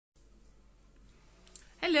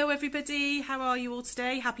Hello everybody, how are you all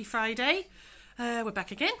today? Happy Friday. We're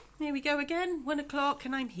back again. Here we go again, 1 o'clock,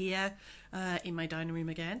 and I'm here in my dining room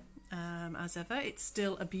again. As ever, it's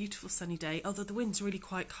still a beautiful sunny day, although the wind's really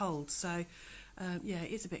quite cold, so yeah,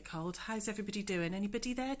 it is a bit cold. How's everybody doing?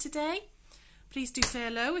 Anybody there today? Please do say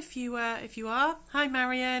hello if you are. Hi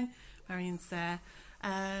Marion. Marion's there.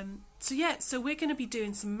 So we're going to be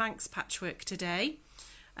doing some Manx patchwork today.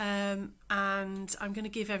 And I'm going to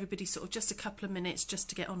give everybody sort of just a couple of minutes just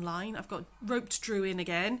to get online. I've got roped Drew in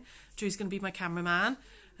again. Drew's going to be my cameraman,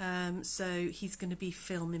 so he's going to be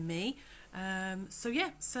filming me. Just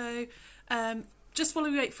while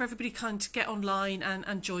we wait for everybody kind of get online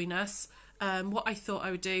and join us, what I thought I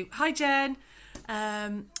would do, hi Jen,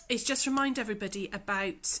 is just remind everybody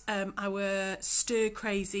about our Stir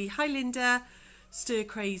Crazy, hi Linda, Stir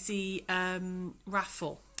Crazy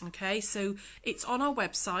raffle. Okay, so it's on our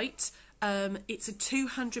website. It's a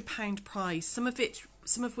 £200 prize, some of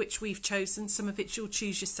which we've chosen, some of which you'll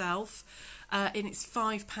choose yourself, and it's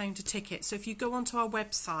 £5 a ticket. So if you go onto our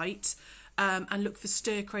website and look for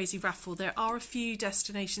Stir Crazy raffle, there are a few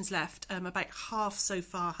destinations left. About half so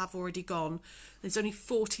far have already gone. There's only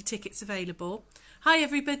 40 tickets available. Hi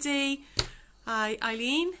everybody. Hi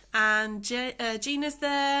Eileen, and Gina's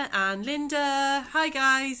there, and Linda. Hi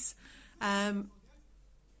guys.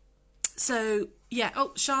 So yeah,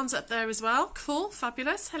 oh, Sean's up there as well. Cool,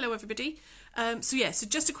 fabulous. Hello everybody. So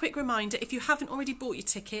just a quick reminder, if you haven't already bought your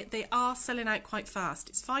ticket, they are selling out quite fast.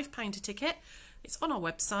 It's £5 a ticket. It's on our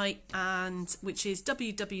website, and which is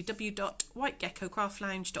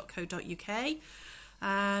www.whitegeckocraftlounge.co.uk.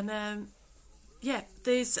 And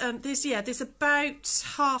there's about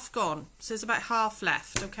half gone. So there's about half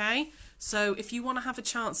left, okay? So if you want to have a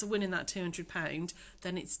chance of winning that £200,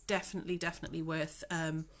 then it's definitely worth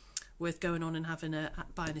going on and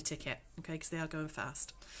buying a ticket, okay, because they are going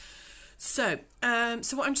fast. So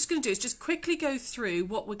what I'm just going to do is just quickly go through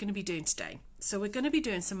what we're going to be doing today. So we're going to be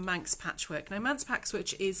doing some Manx patchwork. Now, Manx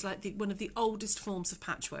patchwork is like one of the oldest forms of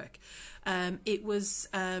patchwork. It was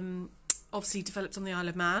obviously developed on the Isle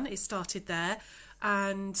of Man. It started there,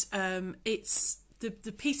 and it's the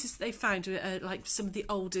pieces that they found are like some of the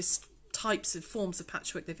oldest types of forms of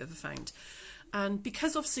patchwork they've ever found. And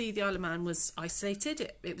because obviously the Isle of Man was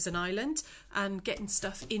isolated, it was an island, and getting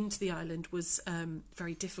stuff into the island was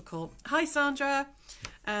very difficult. Hi Sandra.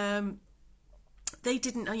 They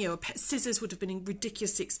didn't, scissors would have been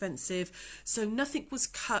ridiculously expensive, so nothing was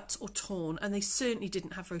cut or torn, and they certainly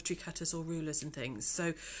didn't have rotary cutters or rulers and things.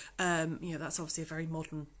 So, that's obviously a very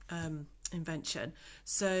modern invention.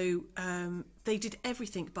 So they did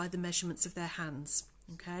everything by the measurements of their hands.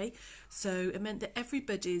 Okay, so it meant that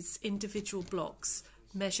everybody's individual blocks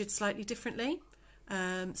measured slightly differently.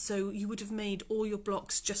 So you would have made all your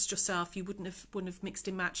blocks just yourself. You wouldn't have mixed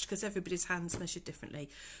and matched because everybody's hands measured differently.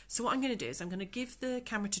 So what I'm going to do is I'm going to give the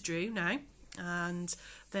camera to Drew now, and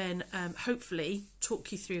then hopefully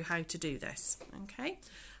talk you through how to do this. Okay.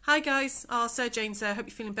 Hi guys. Oh, Sir Jane's there. Hope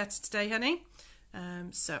you're feeling better today, honey.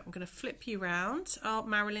 So I'm going to flip you round. Oh,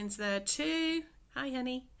 Marilyn's there too. Hi,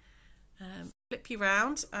 honey. Flip you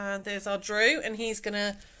round, and there's our Drew, and he's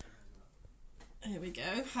gonna, here we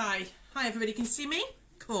go. Hi everybody, can you see me?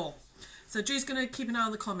 Cool. So Drew's gonna keep an eye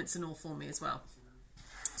on the comments and all for me as well.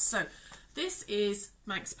 So this is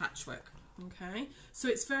Manx patchwork. Okay, so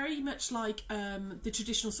it's very much like the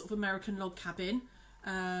traditional sort of American log cabin,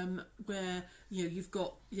 where they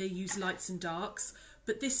use lights and darks.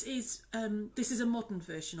 But this is a modern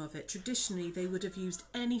version of it. Traditionally, they would have used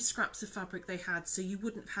any scraps of fabric they had, so you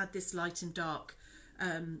wouldn't have had this light and dark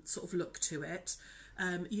sort of look to it.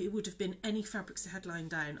 It would have been any fabrics they had lying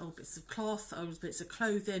down, old bits of cloth, old bits of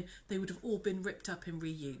clothing. They would have all been ripped up and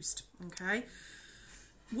reused. Okay.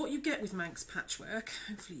 What you get with Manx patchwork,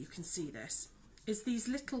 hopefully you can see this, is these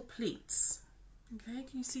little pleats. Okay,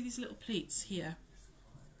 can you see these little pleats here?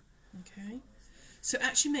 Okay. So it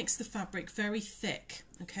actually makes the fabric very thick,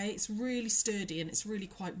 okay? It's really sturdy, and it's really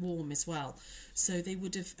quite warm as well. So they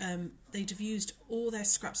would have, they'd have used all their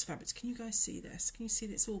scraps of fabrics. Can you guys see this? Can you see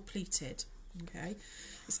that it's all pleated? Okay.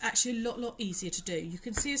 It's actually a lot easier to do. You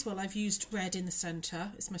can see as well, I've used red in the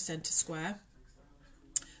centre. It's my centre square.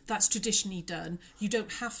 That's traditionally done. You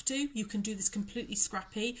don't have to. You can do this completely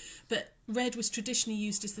scrappy, but red was traditionally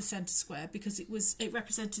used as the centre square because it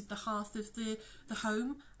represented the hearth of the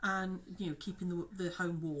home, and keeping the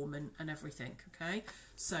home warm and everything. Okay,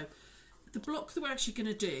 so the block that we're actually going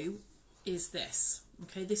to do is this.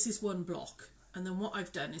 Okay, this is one block, and then what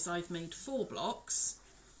I've done is I've made 4 blocks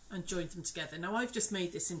and joined them together. Now I've just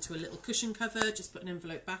made this into a little cushion cover, just put an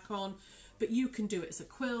envelope back on. But you can do it as a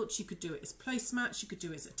quilt, you could do it as placemats, you could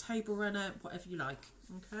do it as a table runner, whatever you like.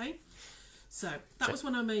 Okay, So that was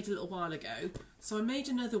one I made a little while ago. So I made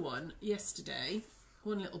another one yesterday,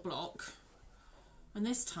 one little block, and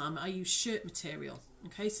this time I used shirt material.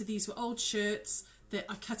 Okay, so these were old shirts that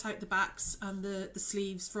I cut out the backs and the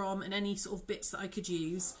sleeves from, and any sort of bits that I could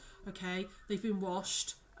use. Okay, they've been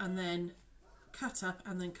washed and then cut up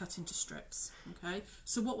and then cut into strips. Okay,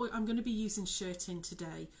 so I'm going to be using shirt in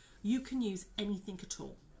today. You can use anything at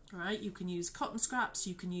all. All right, you can use cotton scraps,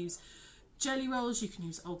 you can use jelly rolls, you can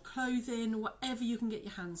use old clothing, whatever you can get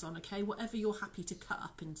your hands on. Okay, whatever you're happy to cut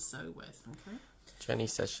up and sew with. Okay. Jenny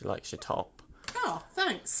says she likes your top. Oh,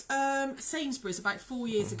 thanks. Sainsbury's about 4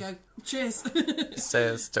 years ago. Cheers.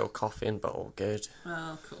 Says still coughing, but all good.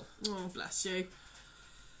 Oh, cool. Oh, bless you.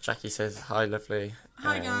 Jackie says hi, lovely.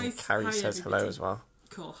 Hi, guys. Carrie Hi, says everybody. hello as well.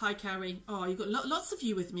 Cool. Hi, Carrie. Oh, you've got lots of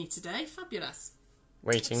you with me today. Fabulous.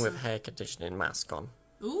 Waiting with hair conditioning mask on.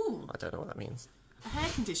 Ooh. I don't know what that means. A hair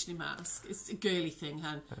conditioning mask. It's a girly thing,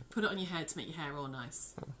 hun. Put it on your head to make your hair all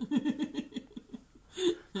nice.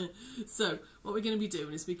 So what we're going to be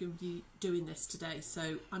doing is we're going to be doing this today.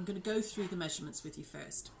 So I'm going to go through the measurements with you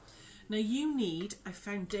first. Now you need a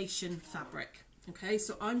foundation fabric. Okay,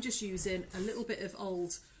 so I'm just using a little bit of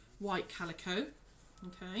old white calico.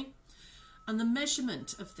 Okay, and the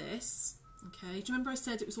measurement of this, okay, do you remember I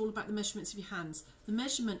said it was all about the measurements of your hands? The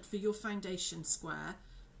measurement for your foundation square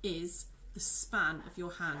is the span of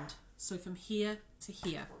your hand. So from here to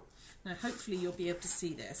here. Now hopefully you'll be able to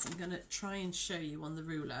see this. I'm going to try and show you on the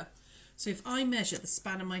ruler. So if I measure the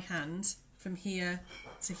span of my hand from here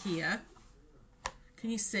to here, can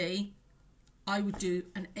you see I would do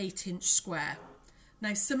an 8-inch square.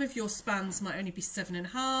 Now some of your spans might only be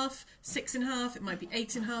 7.5, 6.5, it might be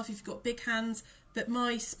 8.5 if you've got big hands, but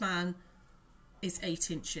my span is 8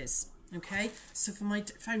 inches. Okay, so for my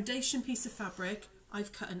foundation piece of fabric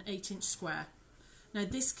I've cut an 8-inch square. Now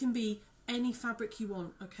this can be any fabric you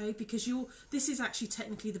want, okay, because this is actually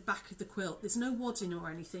technically the back of the quilt. There's no wadding or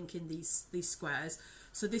anything in these squares,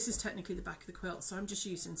 so this is technically the back of the quilt. So I'm just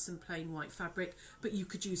using some plain white fabric, but you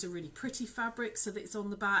could use a really pretty fabric so that it's on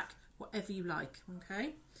the back, whatever you like.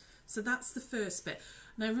 Okay, so that's the first bit.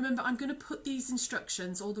 Now remember, I'm going to put these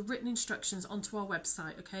instructions, all the written instructions, onto our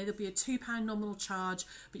website. Okay, there'll be a £2 nominal charge,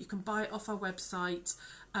 but you can buy it off our website,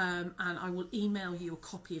 and I will email you a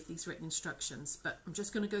copy of these written instructions. But I'm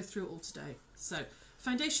just going to go through it all today. So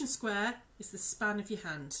foundation square is the span of your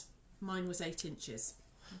hand. Mine was 8 inches.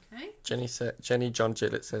 Okay. Jenny John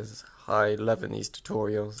Gillett says hi, loving these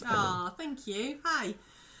tutorials. Ah, thank you. Hi.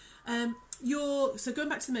 So going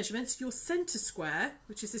back to the measurements, your centre square,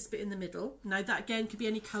 which is this bit in the middle. Now that again could be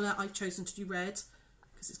any colour. I've chosen to do red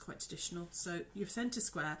because it's quite traditional. So your centre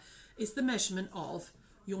square is the measurement of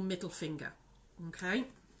your middle finger. Okay.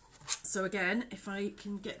 So again, if I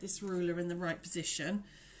can get this ruler in the right position,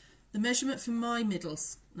 the measurement for my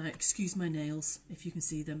middles, now excuse my nails if you can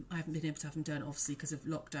see them, I haven't been able to have them done obviously because of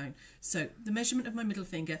lockdown. So the measurement of my middle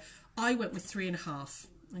finger, I went with 3.5.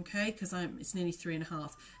 Okay, because it's nearly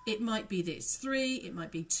 3.5. It might be that it's 3, it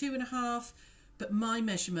might be 2.5, but my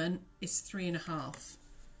measurement is 3.5.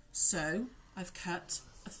 So I've cut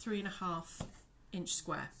a 3.5 inch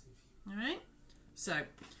square. All right.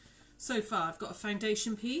 So far I've got a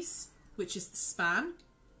foundation piece, which is the span,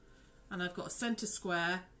 and I've got a centre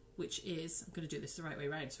square, which is, I'm going to do this the right way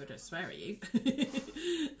around so I don't swear at you,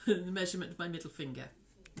 the measurement of my middle finger.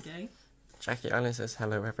 Okay. Jackie Allen says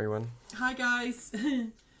hello, everyone. Hi, guys.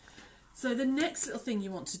 So the next little thing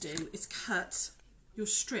you want to do is cut your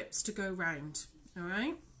strips to go round. All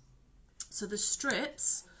right. So the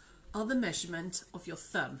strips are the measurement of your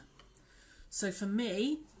thumb. So for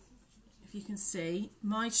me, if you can see,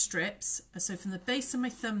 my strips are, so from the base of my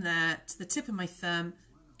thumb there to the tip of my thumb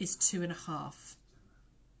is 2.5.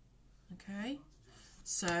 Okay.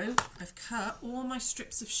 So I've cut all my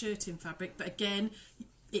strips of shirting fabric, but again,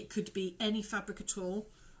 it could be any fabric at all.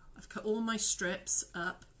 I've cut all my strips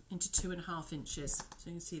up into 2.5 inches. So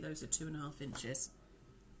you can see those are 2.5 inches.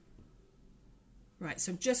 Right,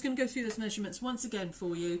 so I'm just going to go through those measurements once again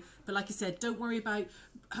for you. But like I said, don't worry about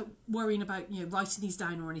worrying about writing these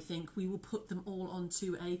down or anything. We will put them all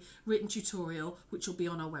onto a written tutorial, which will be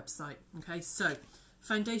on our website. Okay, so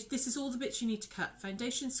foundation. This is all the bits you need to cut.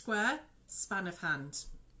 Foundation square, span of hand.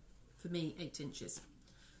 For me, 8 inches.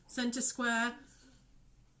 Centre square.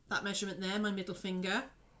 That measurement there, my middle finger,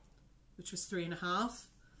 which was 3.5,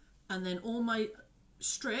 and then all my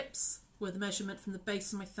strips were the measurement from the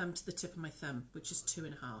base of my thumb to the tip of my thumb, which is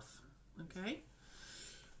 2.5. Okay.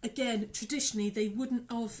 Again, traditionally they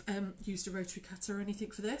wouldn't have used a rotary cutter or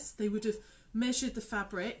anything for this. They would have measured the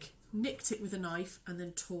fabric, nicked it with a knife, and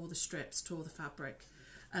then tore the strips, tore the fabric.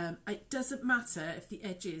 It doesn't matter if the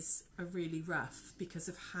edges are really rough because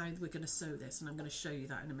of how we're going to sew this, and I'm going to show you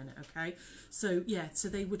that in a minute, okay? So yeah, so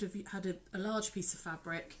they would have had a large piece of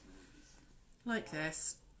fabric like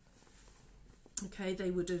this, okay? They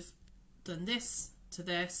would have done this to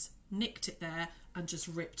this, nicked it there and just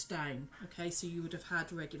ripped down, okay? So you would have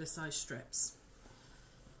had regular size strips.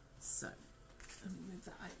 So let me move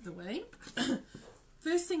that out of the way.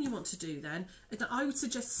 First thing you want to do then, I would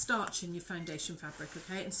suggest starching your foundation fabric,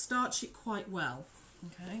 okay, and starch it quite well,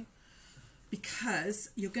 okay, because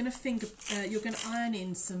you're going to iron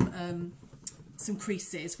in some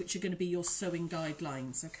creases which are going to be your sewing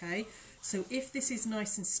guidelines, okay. So if this is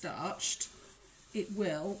nice and starched, it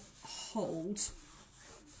will hold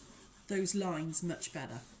those lines much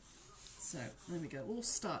better. So there we go, all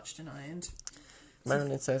starched and ironed.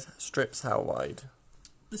 Marilyn says, strips how wide?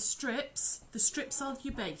 The strips are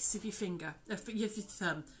your base of your finger, your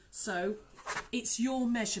thumb. So it's your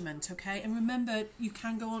measurement, okay? And remember, you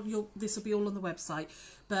can go on this will be all on the website.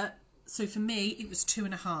 But so for me, it was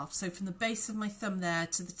 2.5. So from the base of my thumb there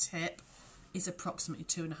to the tip is approximately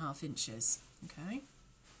 2.5 inches, okay?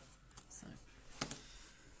 So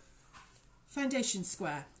foundation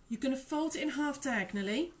square. You're going to fold it in half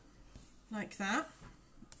diagonally, like that,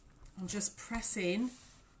 and just press in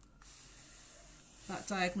that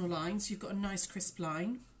diagonal line, so you've got a nice crisp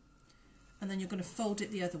line, and then you're going to fold it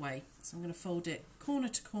the other way. So I'm going to fold it corner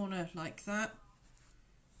to corner like that,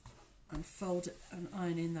 and fold it and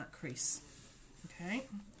iron in that crease, okay.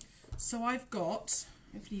 So I've got,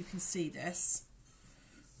 hopefully you can see this,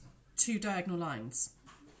 2 diagonal lines.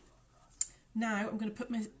 Now I'm going to put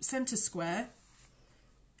my centre square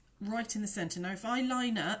right in the centre. Now if I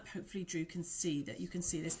line up, hopefully Drew can see that, you can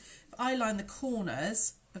see this, if I line the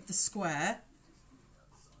corners of the square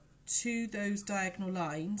to those diagonal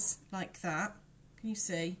lines like that, can you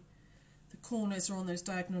see the corners are on those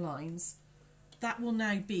diagonal lines? That will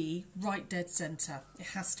now be right dead centre. It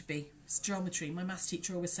has to be. It's geometry. My maths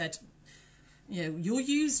teacher always said, you know, you'll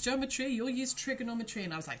use geometry, you'll use trigonometry,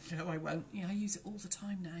 and I was like, no I won't. Yeah, I use it all the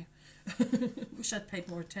time now. Wish I'd paid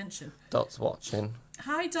more attention. Dot's watching.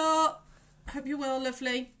 Hi Dot, hope you're well,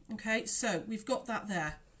 lovely. Okay, so we've got that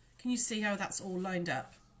there. Can you see how that's all lined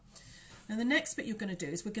up? Now the next bit you're going to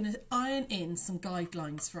do is we're going to iron in some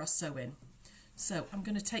guidelines for our sewing. So I'm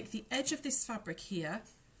going to take the edge of this fabric here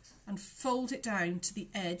and fold it down to the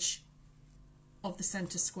edge of the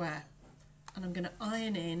centre square, and I'm going to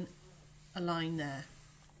iron in a line there,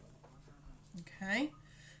 okay,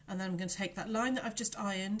 and then I'm going to take that line that I've just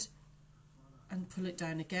ironed and pull it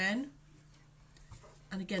down again.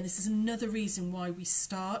 And again, this is another reason why we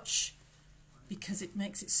starch, because it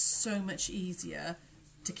makes it so much easier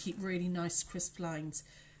to keep really nice crisp lines.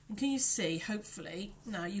 And can you see, hopefully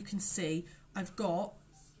now you can see I've got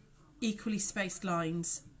equally spaced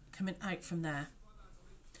lines coming out from there,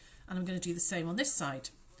 and I'm going to do the same on this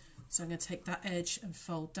side. So I'm going to take that edge and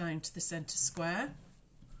fold down to the centre square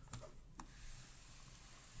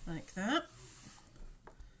like that,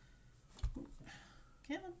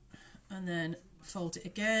 and then fold it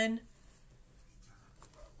again,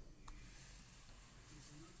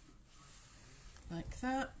 like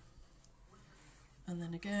that, and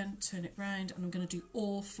then again turn it round, and I'm going to do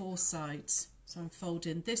all 4 sides. So I'm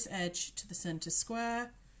folding this edge to the centre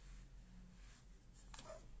square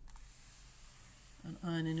and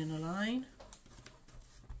ironing in a line.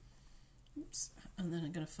 Oops. And then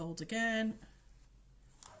I'm going to fold again.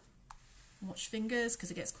 Watch fingers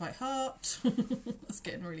because it gets quite hot. It's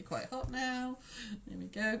getting really quite hot now. There we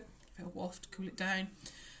go. Give it a waft, cool it down.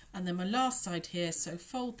 And then my last side here, so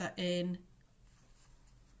fold that in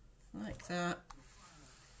like that.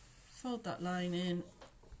 Fold that line in,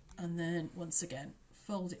 and then once again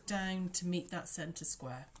fold it down to meet that centre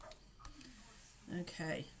square.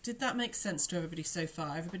 Okay, did that make sense to everybody so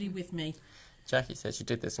far? Everybody with me? Jackie said she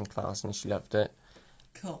did this in class and she loved it.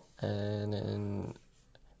 Cool. And then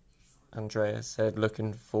Andrea said,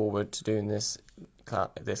 looking forward to doing this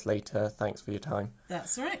later. Thanks for your time.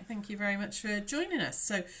 That's all right. Thank you very much for joining us.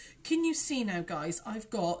 So can you see now, guys, I've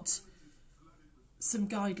got some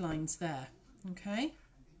guidelines there. Okay,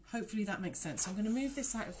 hopefully that makes sense. So I'm going to move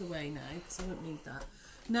this out of the way now because I don't need that.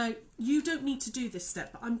 Now you don't need to do this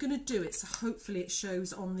step, but I'm going to do it so hopefully it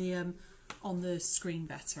shows on the screen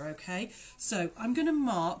better. Okay, so I'm going to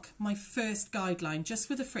mark my first guideline just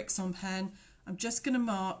with a Frixion pen. I'm just going to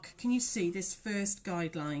mark, can you see this first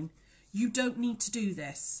guideline? You don't need to do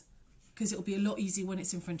this because it'll be a lot easier when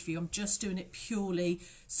it's in front of you. I'm just doing it purely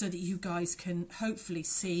so that you guys can hopefully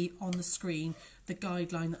see on the screen the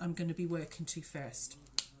guideline that I'm going to be working to first.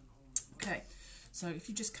 Okay, so if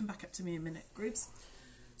you just come back up to me a minute, groups.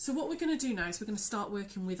 So what we're going to do now is we're going to start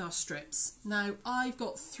working with our strips. Now I've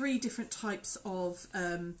got 3 different types of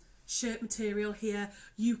shirt material here.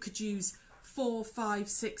 You could use 4, 5,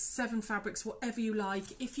 6, 7 fabrics, whatever you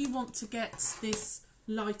like. If you want to get this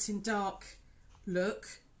light and dark look,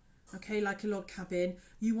 okay, like a log cabin,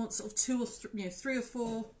 you want sort of 2 or 3, 3 or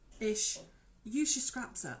 4-ish, use your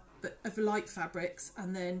scraps up, but of light fabrics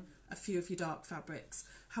and then a few of your dark fabrics.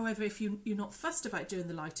 However, if you're not fussed about doing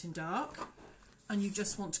the light and dark and you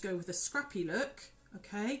just want to go with a scrappy look,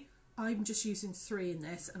 okay, I'm just using 3 in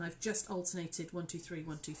this, and I've just alternated 1, 2, 3,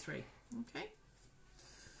 1, 2, 3. Okay,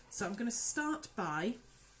 so I'm going to start by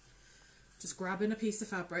just grabbing a piece of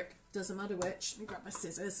fabric, doesn't matter which. Let me grab my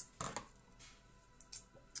scissors.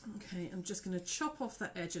 Okay, I'm just going to chop off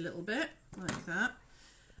that edge a little bit like that,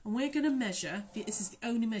 and we're going to measure. This is the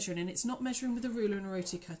only measuring, and it's not measuring with a ruler and a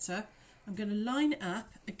rotary cutter. I'm going to line it up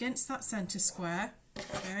against that centre square,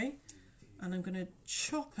 okay, and I'm going to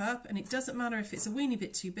chop up, and it doesn't matter if it's a weeny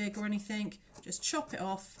bit too big or anything, just chop it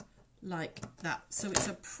off like that. So it's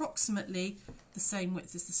approximately the same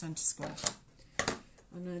width as the centre square.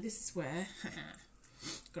 I know this is where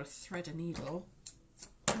I've got to thread a needle.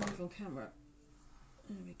 Move on camera.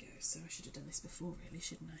 There we go. So I should have done this before, really,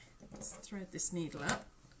 shouldn't I? Let's thread this needle up.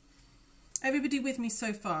 Everybody with me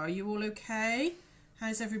so far? Are you all okay?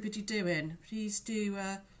 How's everybody doing? Please do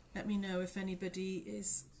let me know if anybody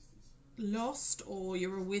is lost or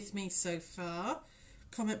you're all with me so far.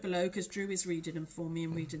 Comment below, because Drew is reading them for me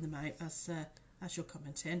and reading them out as you're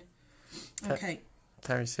commenting. Okay.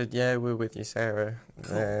 Terry said, yeah, we're with you, Sarah.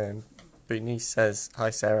 Cool. Bernice says, hi,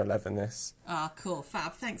 Sarah, loving this. Ah, cool.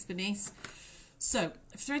 Fab. Thanks, Bernice. So,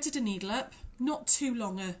 I've threaded a needle up. Not too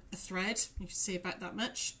long a thread. You can see about that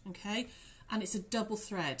much. Okay. And it's a double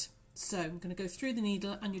thread. So, I'm going to go through the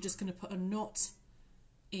needle, and you're just going to put a knot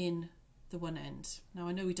in the one end. Now,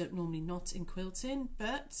 I know we don't normally knot in quilting,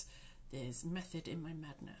 but there's method in my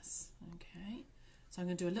madness. Okay. So, I'm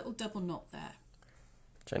going to do a little double knot there.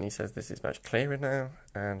 Jenny says this is much clearer now,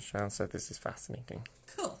 and Sean said this is fascinating.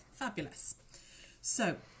 Cool, fabulous.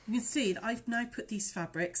 So you can see that I've now put these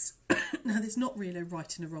fabrics. Now there's not really a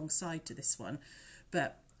right and a wrong side to this one,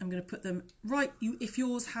 but I'm going to put them right. If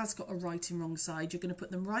yours has got a right and wrong side, you're going to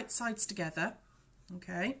put them right sides together,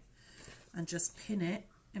 okay, and just pin it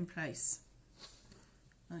in place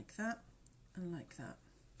like that and like that.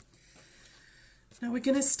 Now we're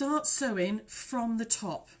going to start sewing from the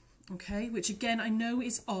top. Okay, which again I know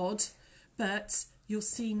is odd, but you'll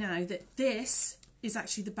see now that this is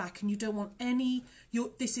actually the back, and you don't want any,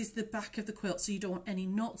 this is the back of the quilt, so you don't want any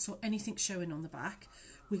knots or anything showing on the back.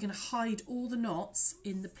 We're going to hide all the knots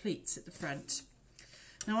in the pleats at the front.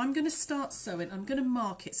 Now I'm going to start sewing. I'm going to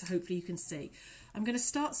mark it so hopefully you can see. I'm going to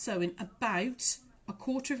start sewing about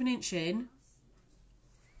 1/4 of an inch in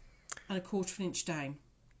and 1/4 of an inch down.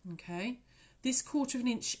 Okay, this 1/4 of an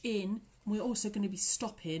inch in, we're also going to be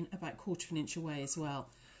stopping about 1/4 of an inch away as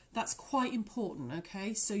well. That's quite important,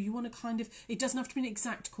 okay? So you want to kind of, it doesn't have to be an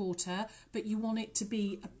exact 1/4, but you want it to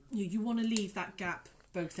be, you want to leave that gap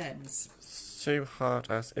both ends. Sue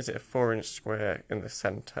Hart asks, is it a 4-inch square in the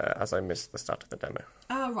centre, as I missed the start of the demo?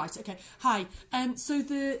 Ah, right, okay. Hi. So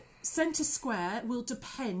the centre square will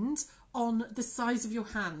depend on the size of your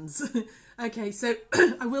hands. Okay, so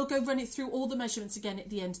I will go run it through all the measurements again at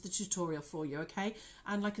the end of the tutorial for you, okay?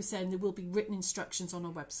 And like I said, there will be written instructions on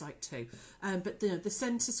our website too. But the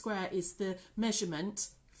centre square is the measurement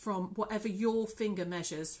from whatever your finger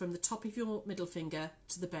measures from the top of your middle finger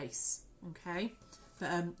to the base, okay?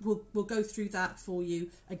 But we'll go through that for you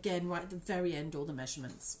again right at the very end, all the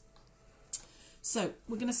measurements. So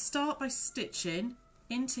we're going to start by stitching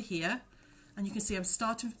into here, and you can see I'm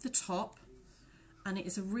starting from the top, and it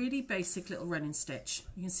is a really basic little running stitch.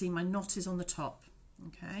 You can see my knot is on the top,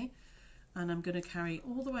 okay, and I'm going to carry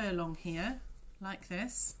all the way along here like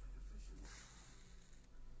this,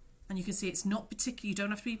 and you can see it's not particularly, you don't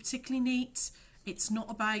have to be particularly neat. It's not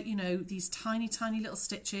about, you know, these tiny little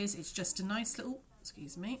stitches. It's just a nice little,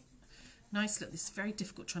 excuse me, nice little, this is very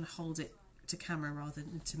difficult trying to hold it to camera rather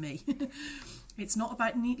than to me. It's not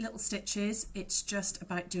about neat little stitches, it's just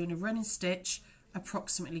about doing a running stitch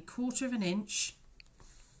approximately 1/4 of an inch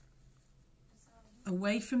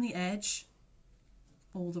away from the edge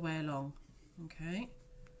all the way along. Okay,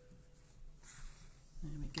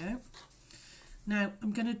 there we go. Now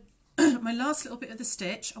I'm going to my last little bit of the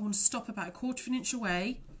stitch, I want to stop about 1/4 of an inch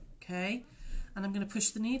away, okay, and I'm going to push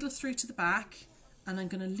the needle through to the back, and I'm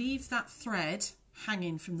going to leave that thread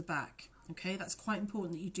hanging from the back. Okay, that's quite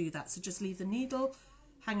important that you do that. So just leave the needle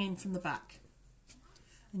hanging from the back.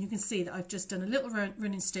 And you can see that I've just done a little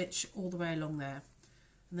running stitch all the way along there.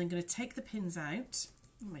 And then I'm going to take the pins out.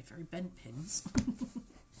 Oh, my very bent pins.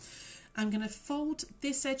 I'm going to fold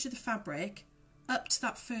this edge of the fabric up to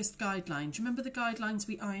that first guideline. Do you remember the guidelines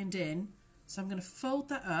we ironed in? So I'm going to fold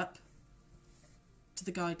that up to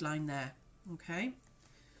the guideline there, okay?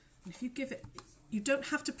 And if you give it, you don't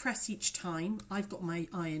have to press each time. I've got my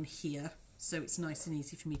iron here, so it's nice and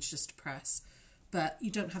easy for me to just press. But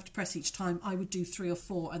you don't have to press each time. I would do 3 or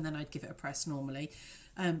 4 and then I'd give it a press normally.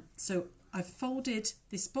 So I've folded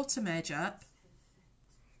this bottom edge up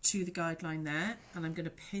to the guideline there, and I'm going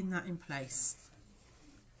to pin that in place.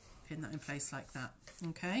 Pin that in place like that,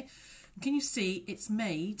 okay? And can you see it's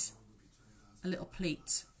made a little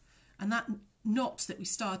pleat, and that knot that we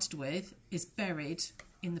started with is buried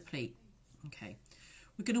in the pleat, okay?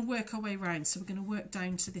 We're going to work our way around, so we're going to work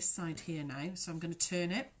down to this side here now. So I'm going to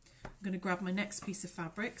turn it. I'm going to grab my next piece of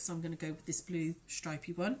fabric, so I'm going to go with this blue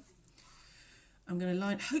stripy one. I'm going to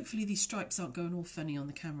line, hopefully these stripes aren't going all funny on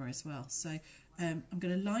the camera as well. So I'm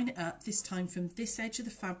going to line it up this time from this edge of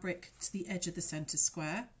the fabric to the edge of the centre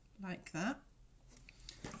square, like that.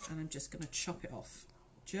 And I'm just going to chop it off,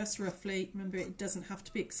 just roughly. Remember, it doesn't have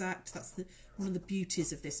to be exact. That's one of the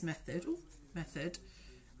beauties of this method.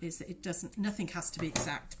 Is that it doesn't, nothing has to be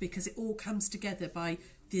exact, because it all comes together by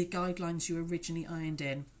the guidelines you originally ironed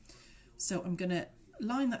in. So I'm going to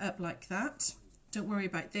line that up like that. Don't worry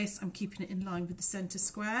about this, I'm keeping it in line with the centre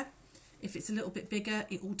square. If it's a little bit bigger,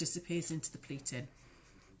 it all disappears into the pleating.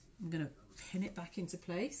 I'm going to pin it back into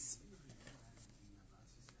place.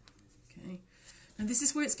 Okay, and this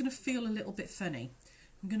is where it's going to feel a little bit funny.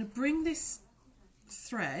 I'm going to bring this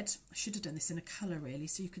thread, I should have done this in a colour really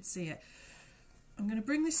so you could see it. I'm going to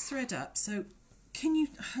bring this thread up, so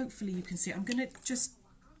hopefully you can see it. I'm going to just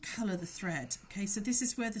colour the thread. Okay, so this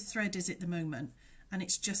is where the thread is at the moment, and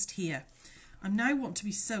it's just here. I now want to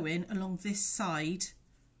be sewing along this side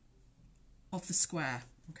of the square,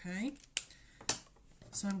 okay?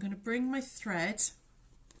 So I'm going to bring my thread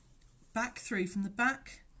back through from the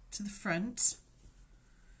back to the front,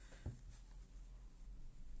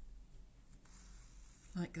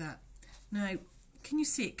 like that. Now, can you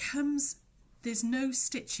see it comes, there's no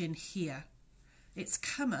stitching here. It's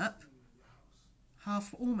come up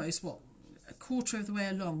almost a quarter of the way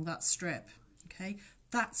along that strip, okay?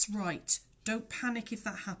 That's right. Don't panic if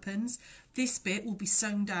that happens. This bit will be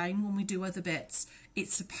sewn down when we do other bits.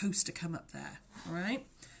 It's supposed to come up there, all right?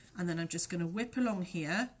 And then I'm just going to whip along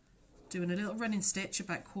here, doing a little running stitch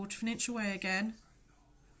about 1/4 of an inch away again,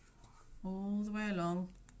 all the way along.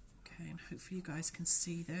 Okay, and hopefully you guys can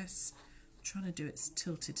see this. I'm trying to do it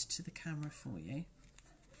tilted to the camera for you.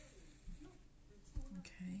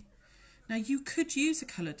 Okay. Now you could use a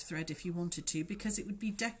coloured thread if you wanted to, because it would be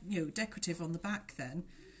decorative on the back then.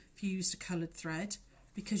 If you used a coloured thread,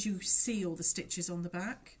 because you see all the stitches on the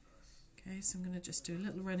back. Okay, so I'm going to just do a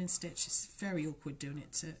little running stitch. It's very awkward doing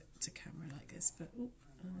it to camera like this, but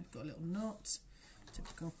I've got a little knot,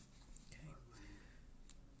 typical. Okay,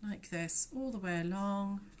 like this, all the way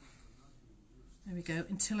along. There we go,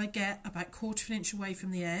 until I get about 1/4 of an inch away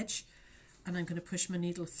from the edge, and I'm going to push my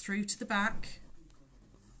needle through to the back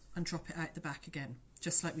and drop it out the back again,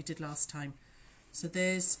 just like we did last time. So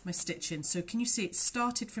there's my stitching. So can you see it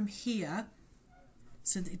started from here?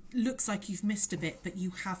 So that it looks like you've missed a bit, but you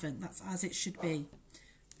haven't. That's as it should be.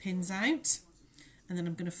 Pins out, and then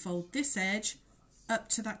I'm going to fold this edge up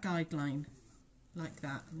to that guideline, like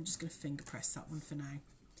that. I'm just going to finger press that one for now.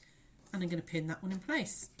 And I'm going to pin that one in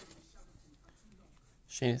place.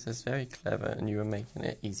 Sheena says, very clever, and you were making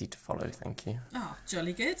it easy to follow, thank you. Ah,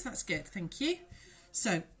 jolly good, that's good, thank you.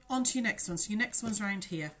 So, on to your next one. So your next one's around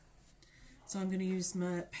here. So I'm going to use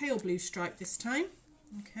my pale blue stripe this time.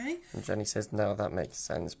 Okay. And Jenny says, now that makes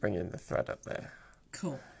sense, bringing the thread up there.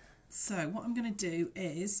 Cool. So what I'm going to do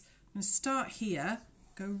is, I'm going to start here,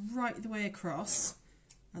 go right the way across,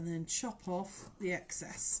 and then chop off the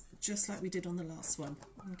excess, just like we did on the last one.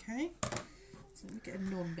 Okay. So let me get a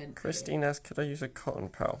non-bent. Christine asks, could I use a cotton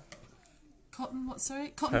pearl? Cotton, what, sorry?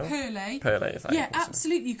 Cotton pearl. Pearl, is that? Yeah,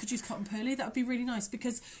 absolutely, you could use cotton pearl. That would be really nice,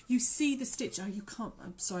 because you see the stitch. Oh, you can't,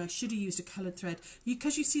 I'm sorry, I should have used a coloured thread.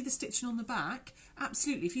 Because you see the stitching on the back,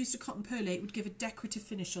 absolutely, if you used a cotton pearl, it would give a decorative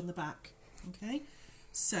finish on the back. Okay,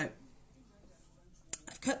 so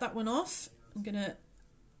I've cut that one off. I'm going to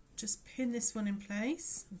just pin this one in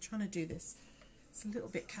place. I'm trying to do this. It's a little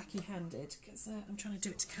bit khaki-handed, because I'm trying to do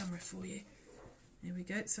it to camera for you. There we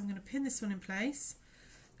go. So I'm going to pin this one in place.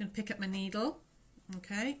 I'm going to pick up my needle,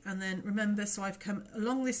 okay, and then remember, so I've come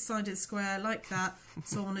along this side of the square like that,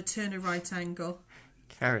 so I want to turn a right angle.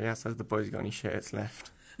 Carrie asks, has the boys got any shirts left?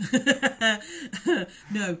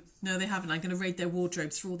 No, they haven't. I'm going to raid their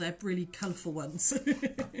wardrobes for all their really colourful ones.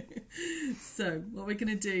 So what we're going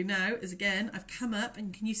to do now is, again, I've come up,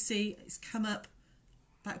 and can you see it's come up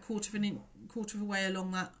about quarter of a way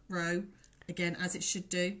along that row, again as it should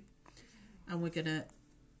do, and we're going to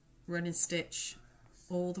run and stitch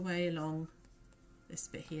all the way along this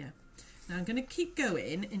bit here. Now I'm going to keep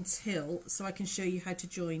going until, so I can show you how to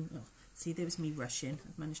join. Oh, see, there was me rushing.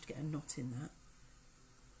 I've managed to get a knot in that.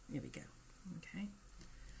 There we go. Okay,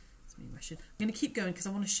 it's me rushing. I'm going to keep going because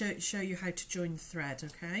I want to show you how to join the thread.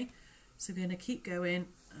 Okay, so we're going to keep going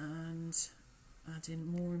and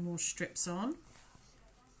adding more and more strips on.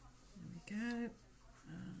 There we go,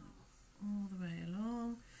 all the way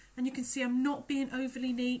along. And you can see I'm not being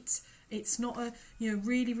overly neat. It's not a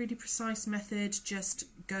really precise method. Just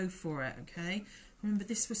go for it. Okay. Remember,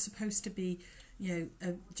 this was supposed to be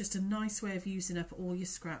just a nice way of using up all your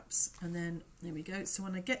scraps. And then there we go. So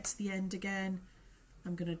when I get to the end again,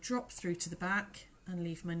 I'm going to drop through to the back and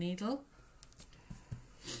leave my needle.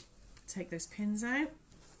 Take those pins out.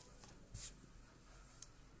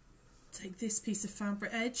 Take this piece of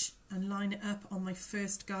fabric edge and line it up on my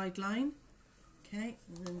first guideline. Okay,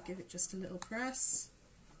 and then give it just a little press.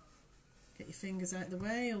 Get your fingers out of the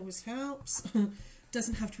way, always helps.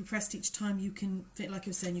 Doesn't have to be pressed each time. You can, like I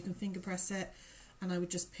was saying, you can finger press it, and I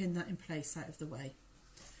would just pin that in place out of the way.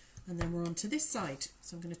 And then we're on to this side.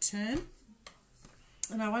 So I'm going to turn.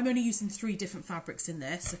 And now I'm only using 3 different fabrics in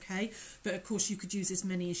this, okay? But of course you could use as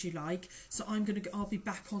many as you like. So I'll be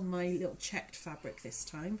back on my little checked fabric this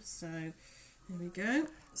time. So there we go.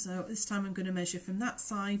 So this time I'm going to measure from that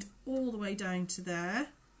side all the way down to there.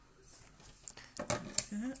 Like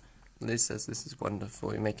that. Liz says this is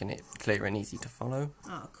wonderful. You're making it clear and easy to follow.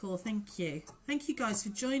 Oh, cool. Thank you. Thank you guys for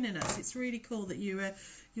joining us. It's really cool that you're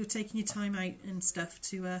taking your time out and stuff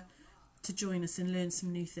to join us and learn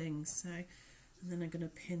some new things. So, and then I'm going to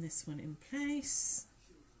pin this one in place.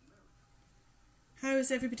 How is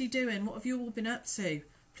everybody doing? What have you all been up to?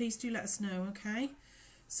 Please do let us know, okay?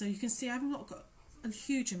 So you can see I've not got a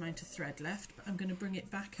huge amount of thread left, but I'm going to bring it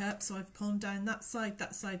back up. So I've gone down that side,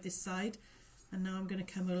 this side, and now I'm going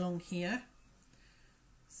to come along here.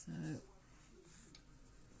 So I'm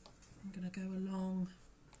going to go along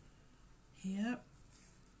here.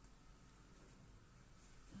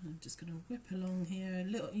 I'm just going to whip along here a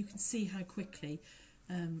little. You can see how quickly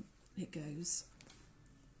it goes.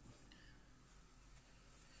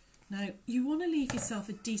 Now you want to leave yourself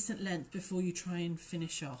a decent length before you try and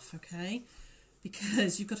finish off, okay?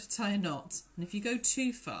 Because you've got to tie a knot, and if you go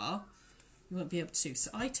too far you won't be able to.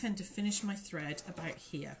 So I tend to finish my thread about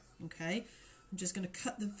here, okay? I'm just going to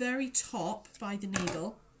cut the very top by the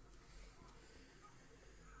needle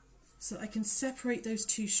so I can separate those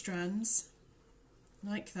 2 strands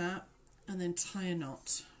like that, and then tie a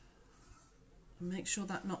knot. And make sure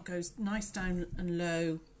that knot goes nice down and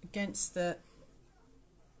low against the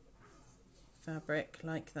fabric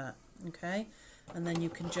like that, okay? And then you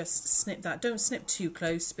can just snip that. Don't snip too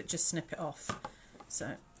close, but just snip it off.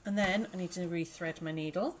 So, and then I need to rethread my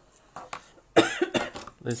needle.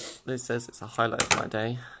 Liz says it's a highlight of my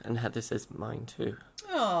day, and Heather says mine too.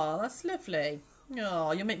 Oh, that's lovely.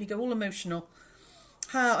 Oh, you'll make me go all emotional.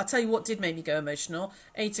 I'll tell you what did make me go emotional.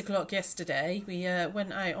 8 o'clock yesterday, we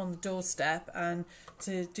went out on the doorstep and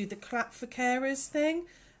to do the clap for carers thing,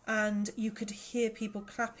 and you could hear people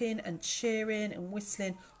clapping and cheering and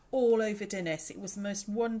whistling all over Dennis. It was the most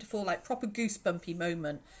wonderful, like proper goosebumpy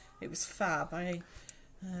moment. It was fab.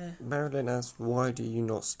 Marilyn asked, why do you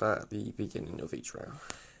not start at the beginning of each row?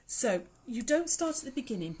 So you don't start at the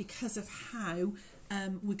beginning because of how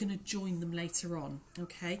we're going to join them later on,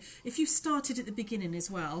 okay? If you started at the beginning as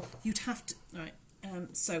well, you'd have to... Right,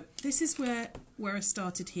 so this is where I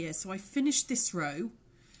started here. So I finished this row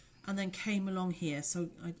and then came along here. So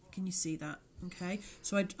can you see that? Okay,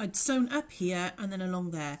 so I'd sewn up here and then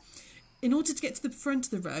along there. In order to get to the front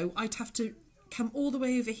of the row, I'd have to come all the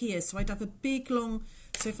way over here. So I'd have a big long...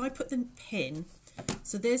 So if I put the pin...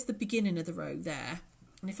 So there's the beginning of the row there.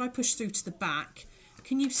 And if I push through to the back...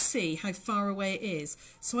 Can you see how far away it is?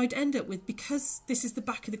 So I'd end up with, because this is the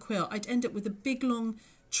back of the quilt, I'd end up with a big long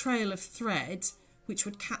trail of thread which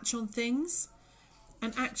would catch on things.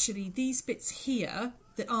 And actually these bits here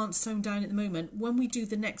that aren't sewn down at the moment, when we do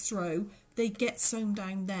the next row, they get sewn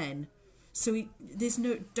down then. So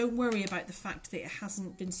don't worry about the fact that it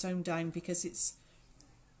hasn't been sewn down, because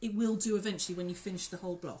it will do eventually when you finish the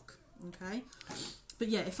whole block. Okay? But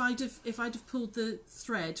yeah, if I'd have pulled the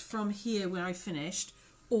thread from here where I finished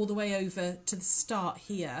all the way over to the start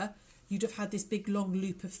here, you'd have had this big long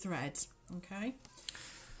loop of thread. Okay.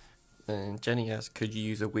 And Jenny asked, could you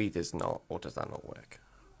use a weaver's knot, or does that not work?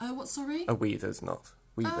 What, sorry? A weaver's knot.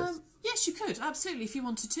 weavers? Yes, you could, absolutely, if you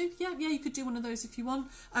wanted to. Yeah, you could do one of those if you want.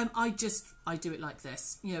 I do it like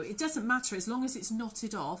this. You know, it doesn't matter as long as it's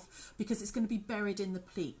knotted off, because it's going to be buried in the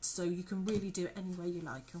pleat, so you can really do it any way you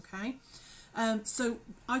like, okay? So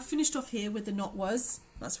I finished off here where the knot was.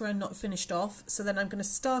 That's where I not finished off. So then I'm going to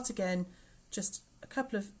start again, just a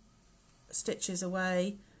couple of stitches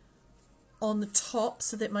away on the top,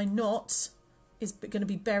 so that my knot is going to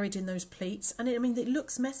be buried in those pleats. And I mean, it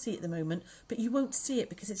looks messy at the moment, but you won't see it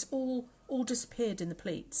because it's all disappeared in the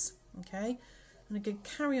pleats. Okay, and I'm going to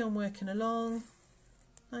carry on working along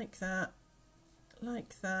like that.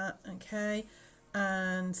 Okay,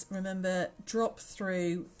 and remember, drop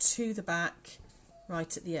through to the back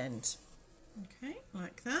right at the end. Okay,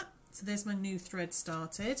 like that. So there's my new thread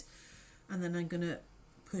started, and then I'm going to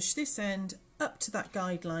push this end up to that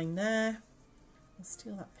guideline there. I'll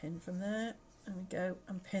steal that pin from there. There we go,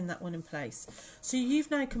 and pin that one in place. So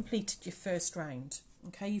you've now completed your first round.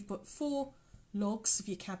 Okay, you've put 4 logs of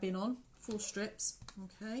your cabin on, 4 strips.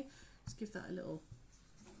 Okay, just give that a little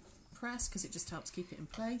press because it just helps keep it in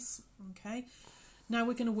place. Okay, now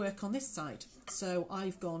we're going to work on this side. So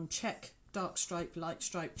I've gone check, dark stripe, light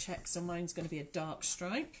stripe, check. So mine's going to be a dark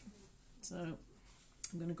stripe. So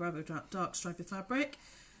I'm going to grab a dark stripe of fabric,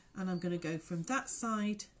 and I'm going to go from that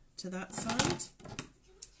side to that side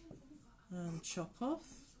and chop off,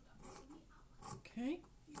 okay,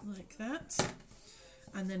 like that,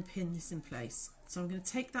 and then pin this in place. So I'm going to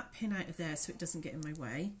take that pin out of there so it doesn't get in my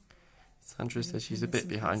way. Sandra says she's a bit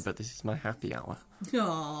behind, but this is my happy hour.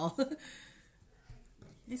 Aww.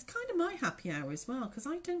 It's kind of my happy hour as well, because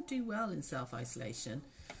I don't do well in self-isolation.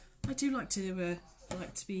 I do like to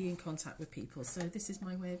be in contact with people, so this is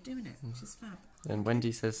my way of doing it, which is fab. And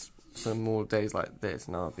Wendy says some more days like this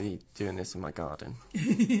and I'll be doing this in my garden.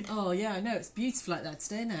 Oh yeah, I know, it's beautiful like that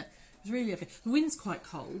today, isn't it? It's really lovely. The wind's quite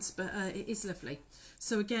cold, but it is lovely.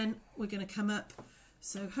 So again, we're going to come up,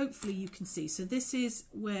 so hopefully you can see. So this is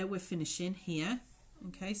where we're finishing here.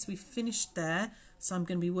 Okay, so we've finished there. So I'm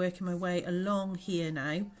going to be working my way along here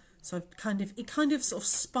now. So it kind of sort of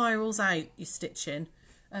spirals out your stitching.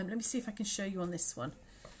 Let me see if I can show you on this one.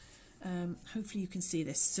 Hopefully you can see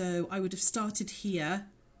this. So I would have started here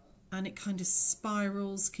and it kind of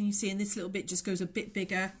spirals. Can you see? And this little bit just goes a bit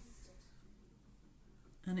bigger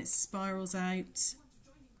and it spirals out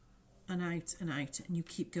and out and out, and you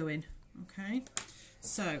keep going. Okay,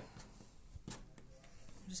 so I'm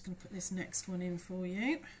just going to put this next one in for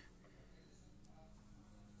you.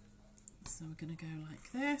 So we're going to go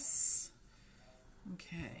like this.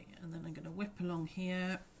 Okay, and then I'm going to whip along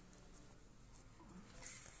here.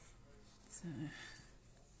 So,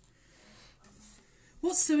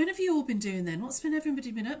 what sewing have you all been doing then? What's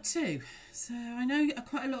everybody been up to? So I know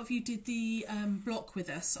quite a lot of you did the block with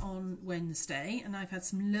us on Wednesday, and I've had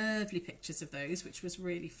some lovely pictures of those, which was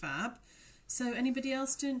really fab. So anybody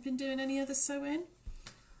else been doing any other sewing?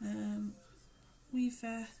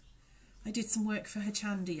 I did some work for her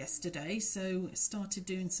Chandi yesterday, so started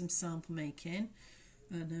doing some sample making,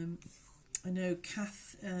 and I know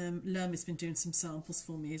Kath Lum has been doing some samples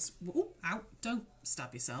for me as well. Oh, ow, don't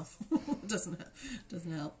stab yourself.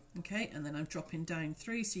 doesn't help. Okay, and then I'm dropping down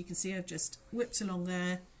through, so you can see I've just whipped along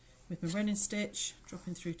there with my running stitch,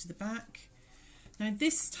 dropping through to the back. Now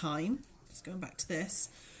this time, just going back to this,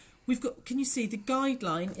 we've got, can you see the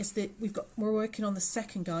guideline is that we're working on the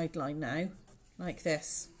second guideline now, like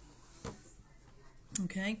this.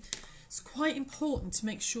 Okay, it's quite important to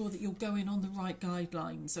make sure that you're going on the right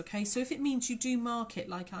guidelines. Okay, so if it means you do mark it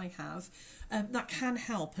like I have, that can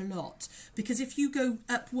help a lot, because if you go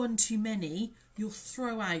up one too many, you'll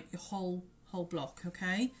throw out your whole block.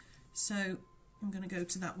 Okay, so I'm going to go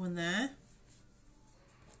to that one there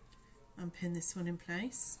and pin this one in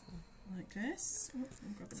place like this.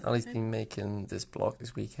 Sally's been making this block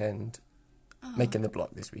this weekend. Oh. Making the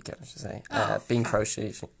block this weekend, I should say. Oh, been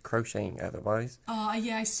crocheting otherwise. Oh,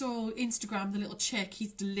 yeah, I saw Instagram, the little chick.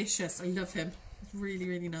 He's delicious. I love him. He's really,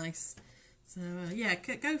 really nice. So, yeah,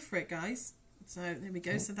 go for it, guys. So, there we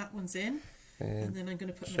go. So, that one's in. And then I'm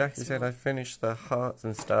going to put the next Jackie said one. I finished the Hearts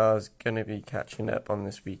and Stars. Going to be catching up on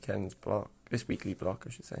this weekend's block. This weekly block, I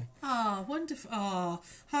should say. Oh, wonderful. Oh,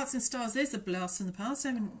 Hearts and Stars. There's a blast from the past.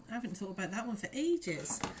 I haven't thought about that one for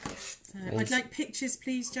ages. So, I'd like pictures,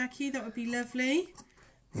 please, Jackie. That would be lovely.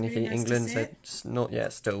 Nikki really nice England to see said not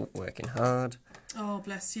yet, still working hard. Oh,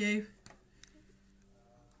 bless you.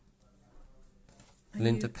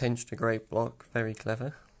 Linda pinched a great block. Very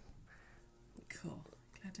clever. Cool.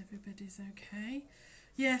 Glad everybody's okay.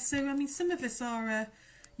 Yeah, so, I mean, some of us are,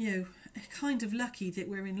 kind of lucky that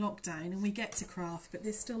we're in lockdown and we get to craft, but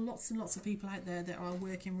there's still lots and lots of people out there that are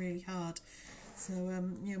working really hard. So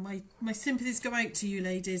you know, my sympathies go out to you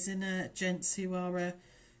ladies and gents who are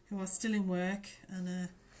still in work and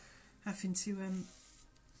having to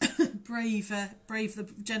brave the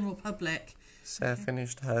general public. Sarah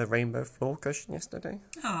finished her rainbow floor cushion yesterday.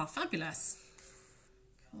 Ah, fabulous.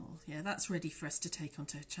 Cool. Yeah, that's ready for us to take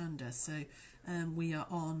onto Chanda. So we are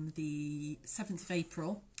on the 7th of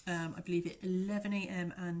April, I believe at 11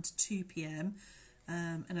 a.m. and 2 p.m.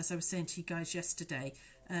 And as I was saying to you guys yesterday,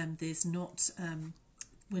 there's not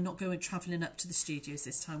we're not going travelling up to the studios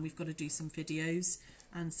this time. We've got to do some videos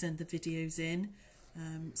and send the videos in.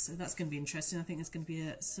 So that's going to be interesting. I think there's going to be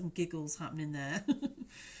some giggles happening there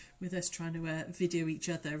with us trying to video each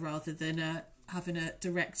other rather than having a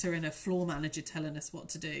director and a floor manager telling us what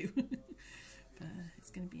to do. But it's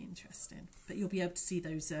going to be interesting. But you'll be able to see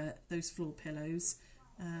those floor pillows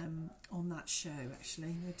on that show.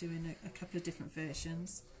 Actually, we're doing a couple of different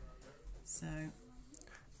versions. So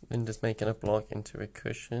Linda's making a block into a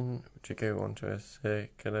cushion to go onto a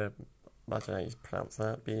circular. I don't know how you pronounce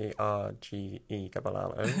that. Bargello.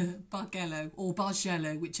 Bargello or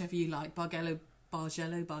Bargello, whichever you like. Bargello.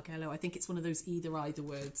 I think it's one of those either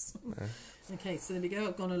words. Okay, so there we go.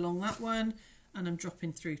 I've gone along that one and I'm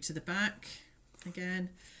dropping through to the back again.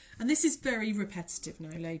 And this is very repetitive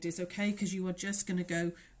now, ladies, okay? Because you are just going to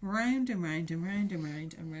go round and round and round and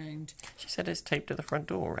round and round. She said it's taped to the front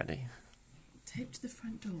door already. Taped to the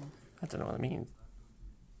front door? I don't know what I mean.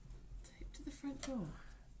 Taped to the front door?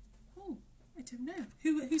 Oh, I don't know.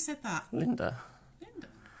 Who said that? Linda. Linda?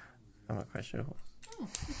 I'm not quite sure. Oh,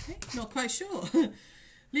 okay. Not quite sure.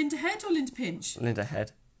 Linda Head or Linda Pinch? Linda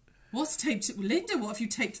Head. What's taped to... Linda, what have you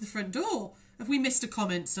taped to the front door? Have we missed a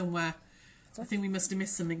comment somewhere? I think we must have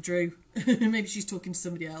missed something, Drew. Maybe she's talking to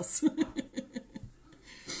somebody else.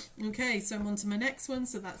 Okay, so I'm on to my next one.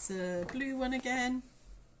 So that's a blue one again.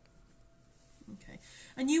 Okay.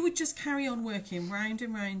 And you would just carry on working round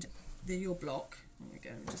and round your block. There we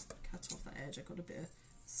go. Just cut off that edge. I've got a bit of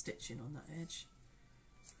stitching on that edge.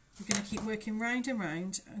 We're going to keep working round and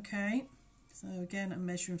round. Okay. So again, I'm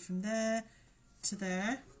measuring from there to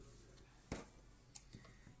there.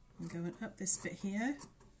 I'm going up this bit here.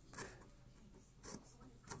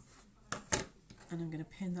 And I'm going to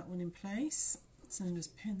pin that one in place. So I'm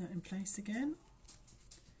just pin that in place again.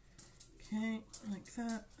 Okay, like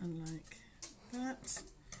that and like that.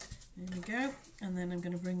 There we go. And then I'm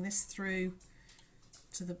going to bring this through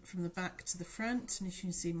to from the back to the front. And as you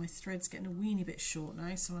can see, my thread's getting a weeny bit short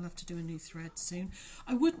now, so I'll have to do a new thread soon.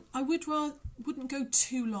 I wouldn't go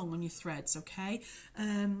too long on your threads, okay?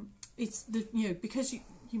 It's the because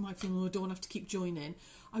you might feel, oh, I don't have to keep joining.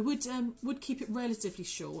 I would keep it relatively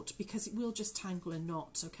short because it will just tangle a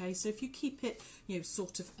knot, okay? So if you keep it,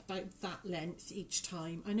 sort of about that length each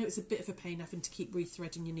time, I know it's a bit of a pain having to keep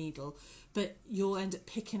rethreading your needle, but you'll end up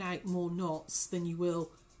picking out more knots than you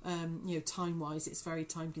will, time-wise. It's very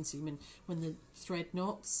time-consuming when the thread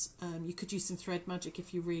knots. You could use some thread magic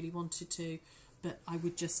if you really wanted to, but I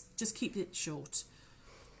would just keep it short.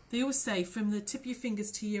 They always say from the tip of your fingers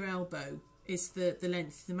to your elbow is the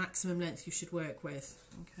length, the maximum length you should work with,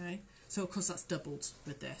 okay? So of course that's doubled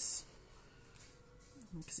with this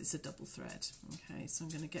because it's a double thread, okay? So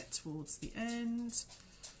I'm going to get towards the end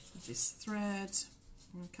of this thread,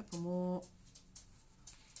 and a couple more,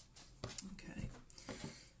 okay,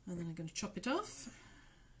 and then I'm going to chop it off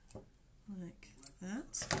like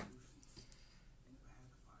that,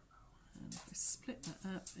 and if I split that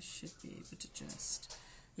up I should be able to just...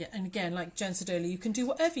 Yeah, and again, like Jen said earlier, you can do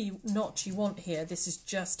whatever knot you want here. This is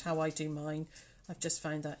just how I do mine. I've just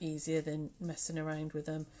found that easier than messing around with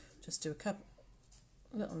them. Just do a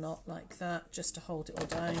little knot like that, just to hold it all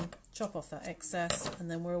down. Chop off that excess, and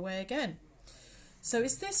then we're away again. So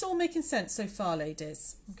is this all making sense so far,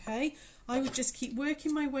 ladies? Okay, I would just keep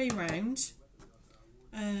working my way round,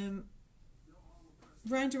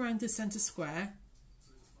 around the centre square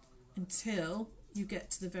until you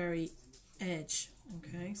get to the very edge.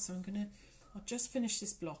 Okay, so I'll just finish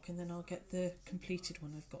this block and then I'll get the completed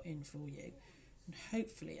one I've got in for you, and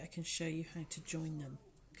hopefully I can show you how to join them,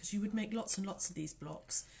 because you would make lots and lots of these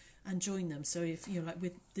blocks and join them. So if like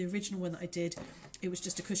with the original one that I did, it was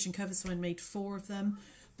just a cushion cover, so I made 4 of them,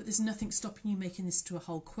 but there's nothing stopping you making this to a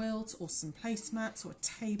whole quilt or some placemats or a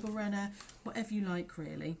table runner, whatever you like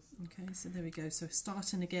really. Okay, so there we go. So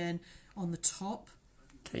starting again on the top.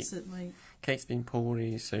 Kate's been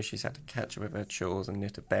poorly, so she's had to catch up with her chores and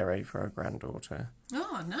knit a beret for her granddaughter.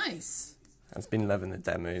 Oh, nice. Has been loving the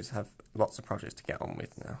demos. Have lots of projects to get on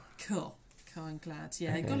with now. Cool. I'm glad.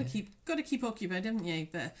 Yeah, got to keep occupied, haven't you?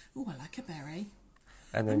 But I like a beret.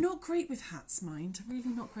 And then, I'm not great with hats, mind. I'm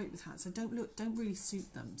really not great with hats. I don't really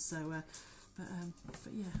suit them. So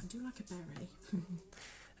But yeah, I do like a berry.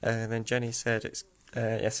 And then Jenny said it's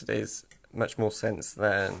yesterday's much more sense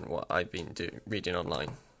than what I've been reading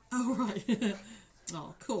online. Oh, right.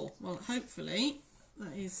 Oh, cool. Well, hopefully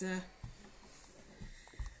that is...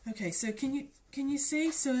 Okay, so can you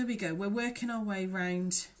see? So there we go. We're working our way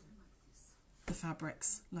round the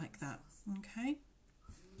fabrics like that. Okay.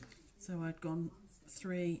 So I'd gone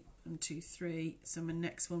 3 and 2, 3. So my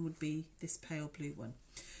next one would be this pale blue one.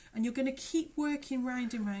 And you're going to keep working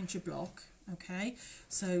round and round your block. Okay.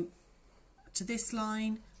 So to this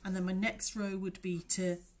line, and then my next row would be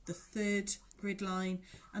to the 3rd grid line,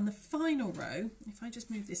 and the final row, if I just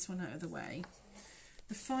move this one out of the way,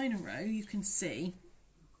 the final row you can see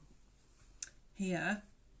here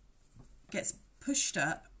gets pushed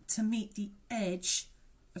up to meet the edge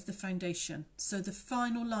of the foundation. So the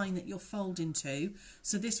final line that you'll fold into,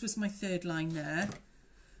 so this was my 3rd line there,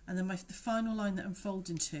 and then the final line that I'm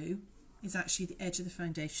folding to is actually the edge of the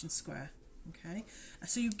foundation square. Okay,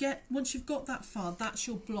 so you get, once you've got that far, that's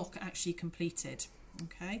your block actually completed.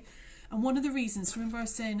 Okay, and one of the reasons, remember I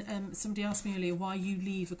was saying, somebody asked me earlier why you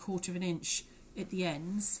leave a 1/4 inch at the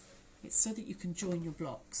ends. It's so that you can join your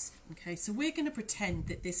blocks. Okay, so we're going to pretend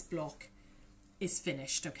that this block is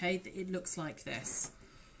finished. Okay, it looks like this.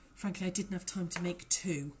 Frankly, I didn't have time to make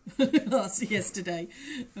 2 yesterday.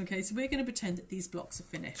 Okay, so we're going to pretend that these blocks are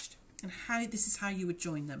finished, and this is how you would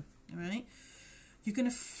join them. All right, you're going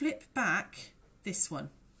to flip back this one.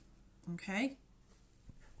 Okay,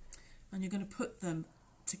 and you're going to put them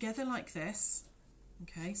together like this.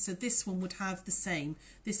 Okay, so this one would have the same.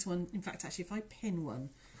 This one, in fact, actually, if I pin one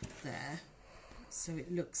there, so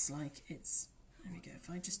it looks like it's, there we go. If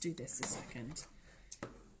I just do this a second,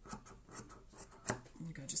 there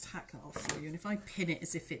we go, just hack that off for you. And if I pin it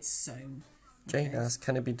as if it's sewn. Okay. Jane asks,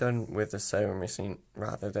 can it be done with a sewing machine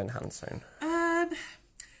rather than hand sewn?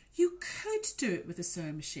 You could do it with a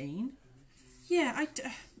sewing machine. Yeah, I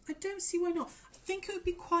don't see why not. I think it would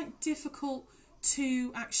be quite difficult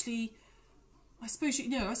to actually, I suppose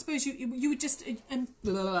you would just,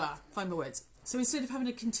 find my words. So instead of having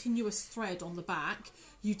a continuous thread on the back,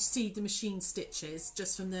 you'd see the machine stitches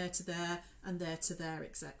just from there to there and there to there,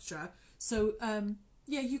 etc. So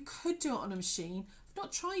yeah, you could do it on a machine. I've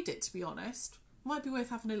not tried it, to be honest. Might be worth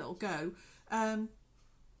having a little go.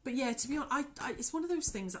 But yeah, to be honest, it's one of those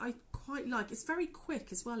things that I quite like. It's very quick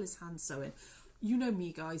as well as hand sewing. You know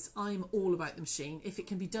me, guys. I'm all about the machine. If it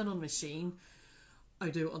can be done on a machine, I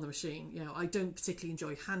do it on the machine. You know, I don't particularly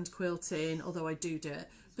enjoy hand quilting, although I do it.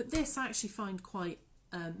 But this I actually find quite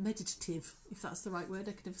meditative, if that's the right word.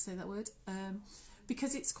 I could never say that word.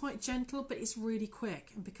 Because it's quite gentle, but it's really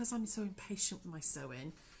quick. And because I'm so impatient with my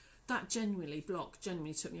sewing, that block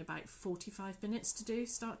generally took me about 45 minutes to do,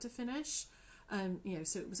 start to finish. You know,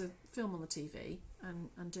 so it was a film on the TV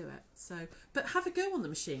and do it. So, but have a go on the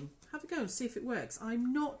machine. Have a go and see if it works.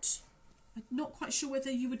 I'm not quite sure whether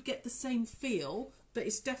you would get the same feel, but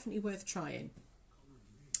it's definitely worth trying.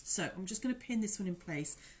 So I'm just going to pin this one in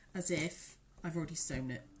place as if I've already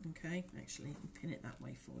sewn it. Okay, actually, I'll pin it that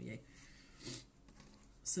way for you,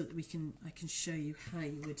 so that I can show you how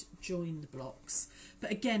you would join the blocks.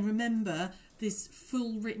 But again, remember, there's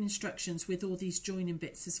full written instructions with all these joining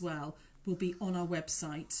bits as well. Will be on our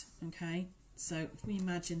website. Okay, so if we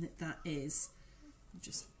imagine that is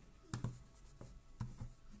just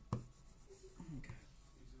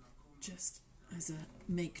as a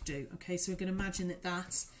make do. Okay, so we're going to imagine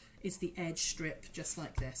that is the edge strip, just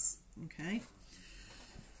like this. Okay,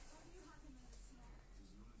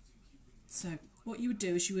 so what you would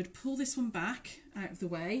do is you would pull this one back out of the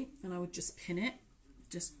way, and I would just pin it,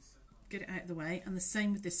 just get it out of the way, and the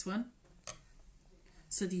same with this one,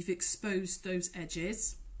 so that you've exposed those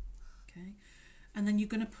edges. Okay, and then you're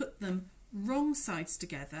going to put them wrong sides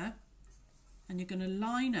together, and you're going to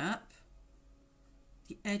line up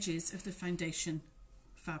the edges of the foundation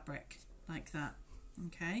fabric like that.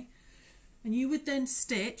 Okay, and you would then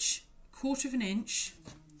stitch 1/4 inch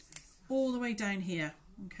all the way down here.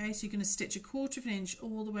 Okay, so you're going to stitch 1/4 inch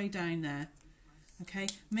all the way down there. Okay,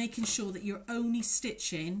 making sure that you're only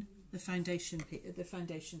stitching the foundation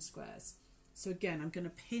squares. So again, I'm going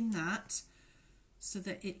to pin that so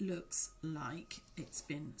that it looks like it's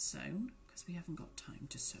been sewn, because we haven't got time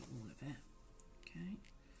to sew all of it. Okay,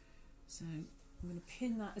 so I'm going to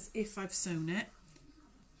pin that as if I've sewn it,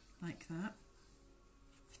 like that.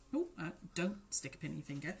 Oh, don't stick a pin in your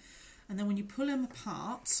finger. And then when you pull them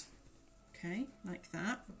apart, okay, like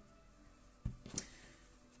that,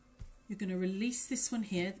 you're going to release this one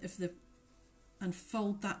here and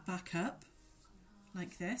fold that back up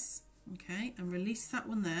like this. Okay, and release that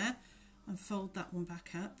one there and fold that one back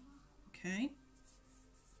up. Okay,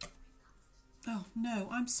 Oh, no,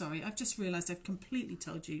 I'm sorry. I've just realised I've completely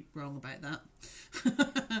told you wrong about that.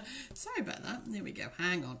 Sorry about that. There we go.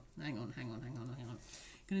 Hang on. I'm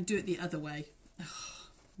going to do it the other way. Oh,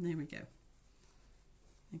 there we go.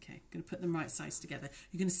 Okay, I'm going to put them right sides together.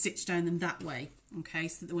 You're going to stitch down them that way, okay,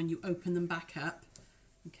 so that when you open them back up,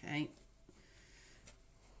 okay,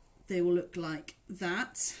 they will look like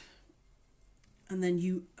that. And then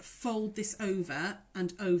you fold this over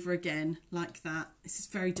and over again like that. This is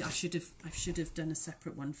very, I should have done a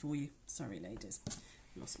separate one for you. Sorry, ladies,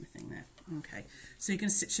 lost my thing there. Okay, so you're going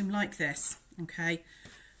to stitch them like this, okay,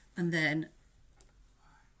 and then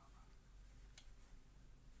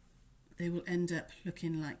they will end up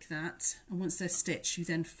looking like that. And once they're stitched, you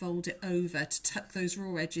then fold it over to tuck those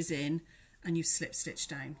raw edges in, and you slip stitch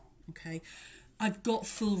down, okay. I've got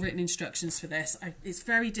full written instructions for this. It's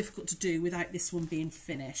very difficult to do without this one being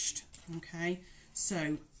finished, okay?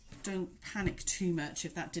 So don't panic too much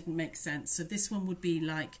if that didn't make sense. So this one would be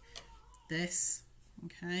like this,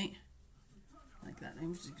 okay? Like that. Let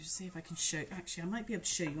me just see if I can show. Actually, I might be able to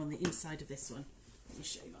show you on the inside of this one. Let me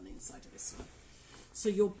show you on the inside of this one. So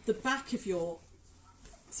the back of your,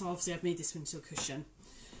 so obviously I've made this one into a cushion.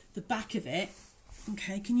 The back of it,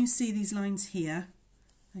 okay, can you see these lines here?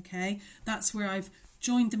 Okay, that's where I've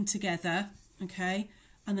joined them together, okay,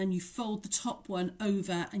 and then you fold the top one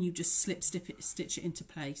over and you just stitch it into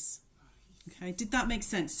place. Okay, did that make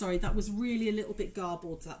sense? Sorry, that was really a little bit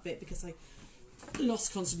garbled, that bit, because I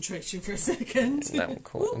lost concentration for a second. That one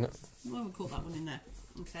caught in it. Well, we'll caught that one in there.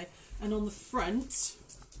 Okay, and on the front,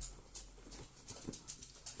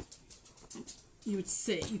 you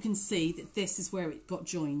can see that this is where it got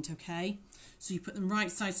joined, okay? So you put them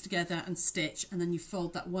right sides together and stitch, and then you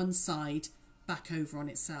fold that one side back over on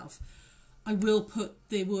itself. I will put,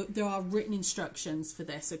 there are written instructions for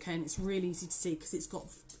this, okay, and it's really easy to see because it's got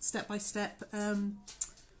step-by-step on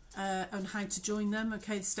how to join them,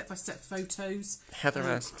 okay, step-by-step photos. Heather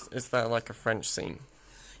asks, is that like a French seam?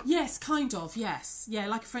 Yes, kind of, yes. Yeah,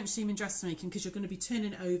 like a French seam in dressmaking, because you're going to be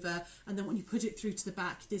turning it over, and then when you put it through to the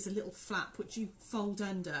back, there's a little flap which you fold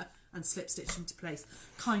under and slip stitch into place.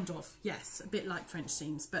 Kind of, yes, a bit like French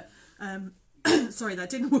seams, but sorry, that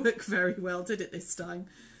didn't work very well, did it, this time?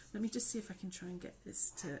 Let me just see if I can try and get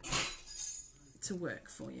this to work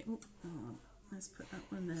for you. Oh, hang on. Let's put that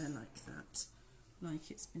one there like that, like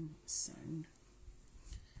it's been sewn.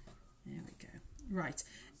 There we go. Right,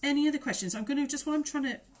 any other questions? I'm going to, just while I'm trying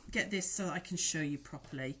to get this so that I can show you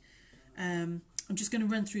properly, I'm just going to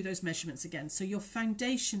run through those measurements again. So your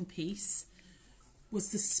foundation piece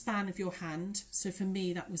was the span of your hand. So for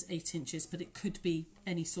me, that was 8 inches, but it could be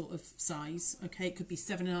any sort of size, okay? It could be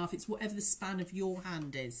 7.5. It's whatever the span of your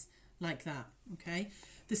hand is, like that, okay?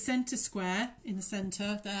 The centre square in the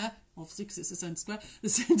centre there, obviously because it's a centre square, the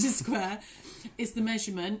centre square is the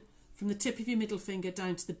measurement from the tip of your middle finger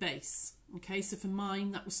down to the base, okay? So for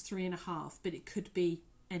mine, that was 3.5, but it could be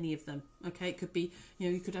any of them, okay? It could be, you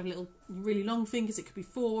know, you could have little, really long fingers, it could be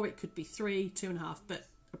 4, it could be 3, 2.5, but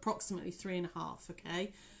approximately 3.5,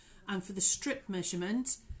 okay? And for the strip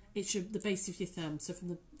measurement, it should the base of your thumb. So from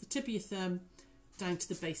the tip of your thumb down to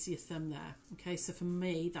the base of your thumb there, okay? So for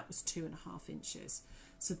me, that was 2.5 inches.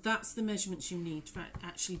 So that's the measurements you need for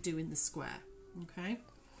actually doing the square, okay?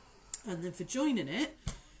 And then for joining it,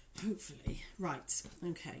 hopefully, right,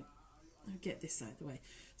 okay, I'll get this out of the way.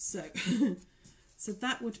 So, so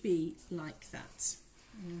that would be like that,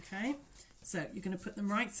 okay? So you're going to put them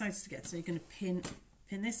right sides together. So you're going to pin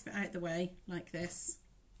this bit out of the way like this,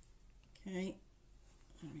 okay,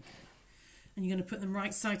 there we go, and you're going to put them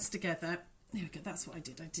right sides together. There we go, that's what I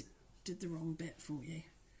did. I did the wrong bit for you,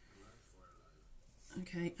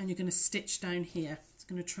 okay, and you're going to stitch down here. It's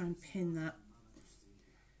going to try and pin that,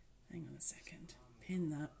 hang on a second, pin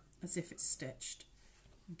that as if it's stitched,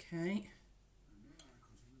 okay.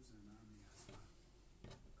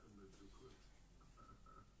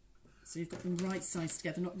 So you've got them right sides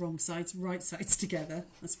together, not wrong sides, right sides together.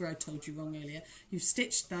 That's where I told you wrong earlier. You've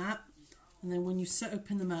stitched that, and then when you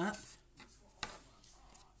open them up,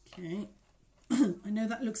 okay, I know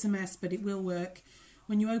that looks a mess, but it will work.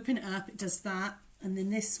 When you open it up, it does that, and then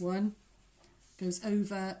this one goes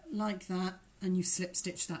over like that, and you slip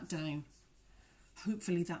stitch that down.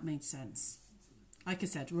 Hopefully that made sense. Like I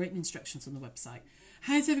said, written instructions on the website.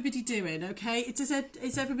 How's everybody doing? Okay, does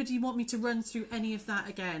everybody want me to run through any of that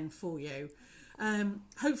again for you?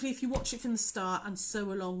 Hopefully if you watch it from the start and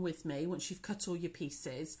sew along with me, once you've cut all your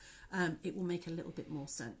pieces, it will make a little bit more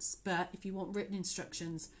sense. But if you want written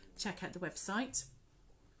instructions, check out the website.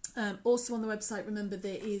 Also on the website, remember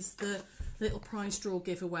there is the little prize draw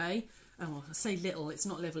giveaway. Oh, I say little, it's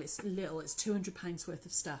not little, it's little. It's £200 worth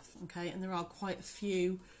of stuff, okay? And there are quite a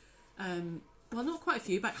few well, not quite a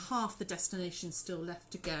few, about half the destinations still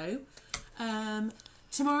left to go.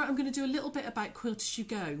 Tomorrow I'm going to do a little bit about Quilt As You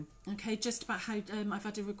Go, okay, just about how I've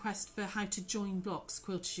had a request for how to join blocks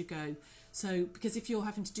Quilt As You Go. So because if you're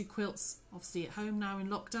having to do quilts obviously at home now in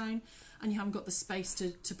lockdown and you haven't got the space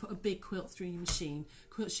to put a big quilt through your machine,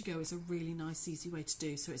 Quilt As You Go is a really nice easy way to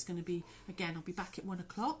do. So it's going to be, again, I'll be back at 1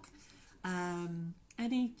 o'clock.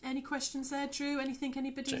 Any questions there, Drew? Anything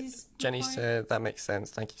anybody's Jenny required? said that makes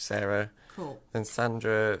sense. Thank you, Sarah. Cool. Then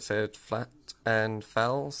Sandra said flat and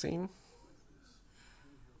foul seam.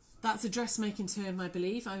 That's a dressmaking term, I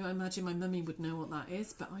believe. I imagine my mummy would know what that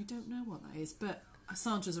is, but I don't know what that is. But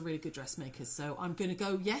Sandra's a really good dressmaker, so I'm going to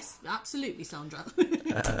go, yes, absolutely, Sandra.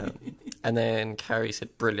 And then Carrie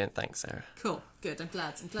said, brilliant, thanks, Sarah. Cool, good, I'm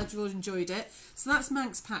glad you've all enjoyed it. So that's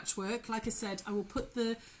Manx Patchwork. Like I said, I will put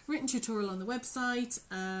the written tutorial on the website,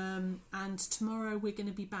 and tomorrow we're going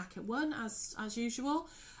to be back at 1 as usual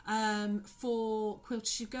for Quilt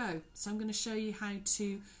As You Go. So I'm going to show you how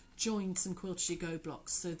to join some Quilt As You Go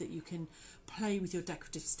blocks so that you can play with your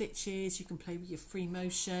decorative stitches, you can play with your free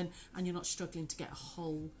motion, and you're not struggling to get a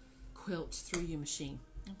whole quilt through your machine.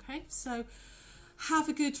 Okay, so have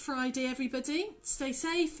a good Friday, everybody. Stay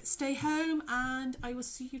safe, stay home, and I will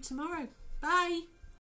see you tomorrow. Bye.